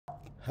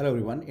Hello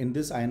everyone, in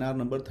this INR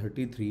number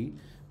 33,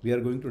 we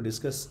are going to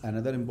discuss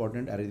another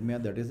important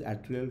arrhythmia, that is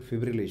atrial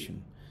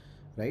fibrillation,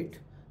 right?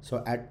 So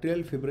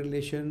atrial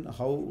fibrillation,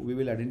 how we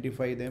will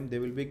identify them? They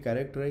will be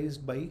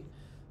characterized by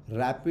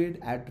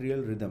rapid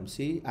atrial rhythm.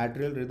 See,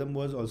 atrial rhythm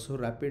was also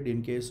rapid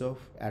in case of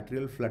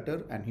atrial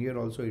flutter, and here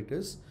also it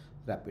is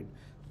rapid.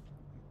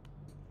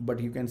 But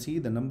you can see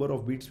the number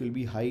of beats will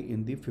be high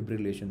in the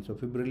fibrillation. So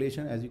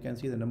fibrillation, as you can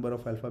see, the number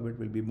of alpha bit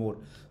will be more.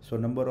 So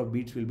number of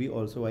beats will be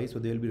also high. So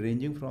they will be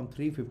ranging from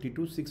 350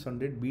 to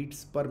 600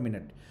 beats per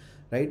minute,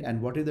 right?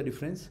 And what is the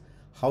difference?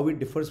 How it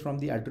differs from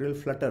the atrial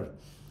flutter?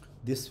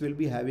 This will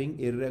be having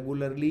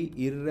irregular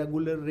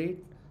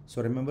rate.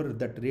 So remember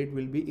that rate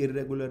will be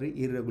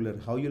irregular.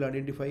 How you'll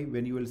identify?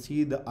 When you will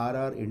see the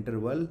RR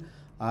interval,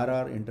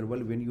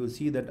 when you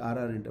see that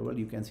RR interval,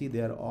 you can see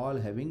they are all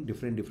having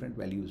different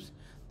values.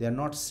 They are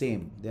not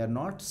same.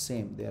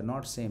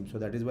 So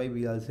that is why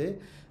we all say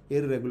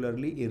irregular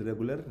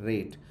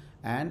rate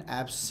and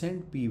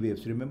absent P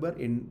waves. Remember,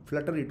 in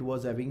flutter it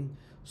was having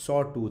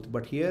sawtooth,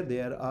 but here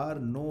there are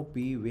no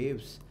P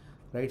waves,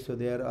 right? So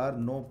there are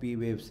no P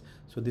waves.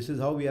 So this is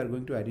how we are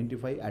going to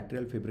identify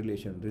atrial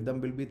fibrillation.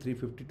 Rhythm will be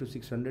 350 to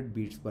 600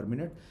 beats per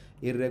minute,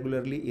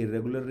 irregular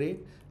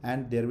rate,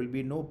 and there will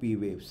be no P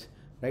waves,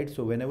 right?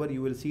 So whenever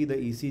you will see the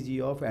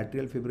ECG of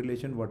atrial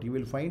fibrillation, what you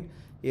will find?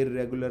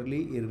 Irregular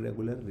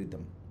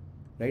rhythm,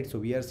 right? So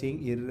we are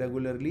seeing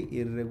irregular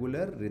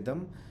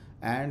rhythm,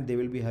 and they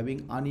will be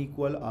having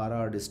unequal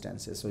RR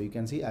distances. So you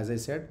can see, as I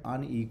said,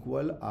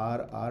 unequal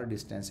RR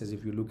distances.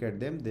 If you look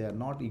at them, they are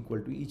not equal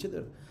to each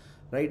other,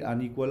 right?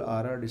 Unequal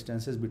RR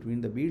distances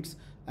between the beats,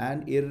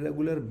 and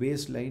irregular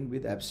baseline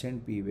with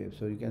absent P wave.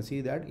 So you can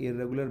see that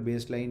irregular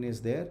baseline is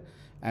there,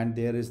 and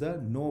there is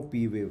the no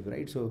P wave,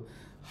 right? So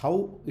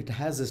how it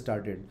has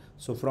started?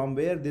 So from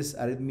where this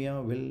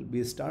arrhythmia will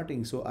be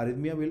starting? So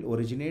arrhythmia will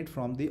originate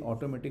from the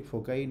automatic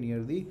foci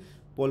near the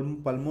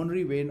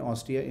pulmonary vein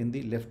ostia in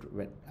the left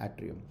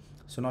atrium.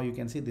 So now you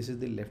can see this is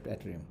the left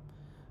atrium,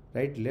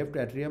 right? Left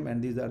atrium,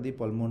 and these are the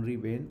pulmonary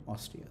vein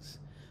ostias,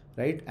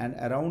 right? And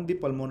around the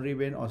pulmonary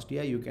vein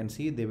ostia, you can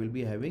see they will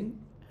be having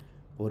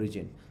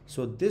origin.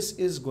 So this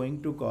is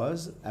going to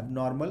cause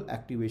abnormal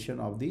activation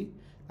of the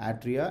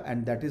atria,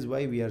 and that is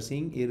why we are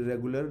seeing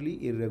irregular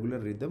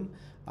rhythm.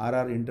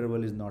 RR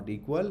interval is not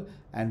equal,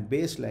 and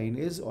baseline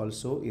is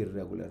also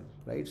irregular,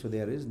 right? So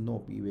there is no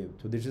P wave.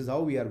 So this is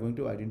how we are going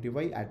to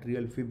identify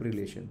atrial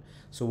fibrillation.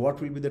 So what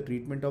will be the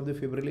treatment of the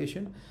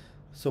fibrillation?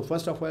 So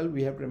first of all,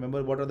 we have to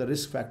remember what are the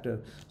risk factors.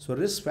 So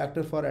risk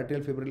factor for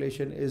atrial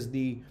fibrillation is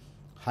the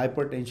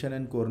hypertension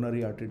and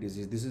coronary artery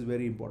disease. This is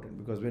very important,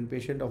 because when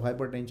patient of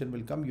hypertension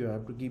will come, you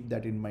have to keep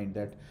that in mind,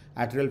 that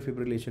atrial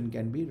fibrillation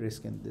can be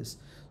risk in this.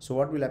 So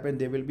what will happen?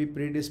 They will be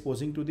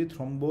predisposing to the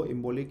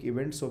thromboembolic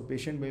event. So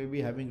patient may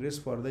be having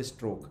risk for the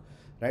stroke,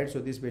 right? So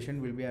this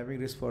patient will be having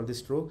risk for the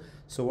stroke.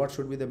 So what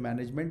should be the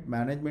management?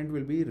 Management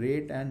will be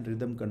rate and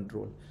rhythm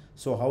control.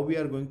 So how we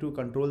are going to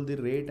control the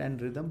rate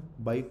and rhythm?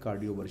 By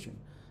cardioversion,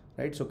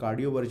 right? So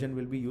cardioversion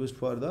will be used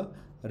for the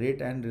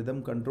rate and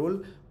rhythm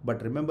control.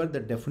 But remember,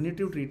 the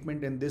definitive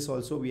treatment in this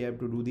also, we have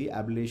to do the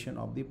ablation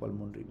of the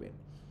pulmonary vein,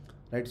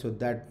 right? So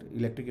that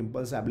electric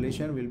impulse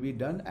ablation will be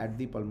done at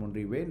the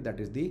pulmonary vein. That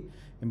is the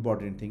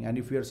important thing. And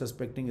if you are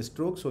suspecting a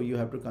stroke, so you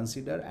have to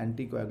consider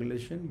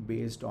anticoagulation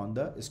based on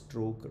the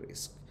stroke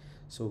risk.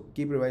 So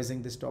keep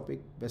revising this topic.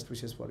 Best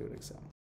wishes for your exam.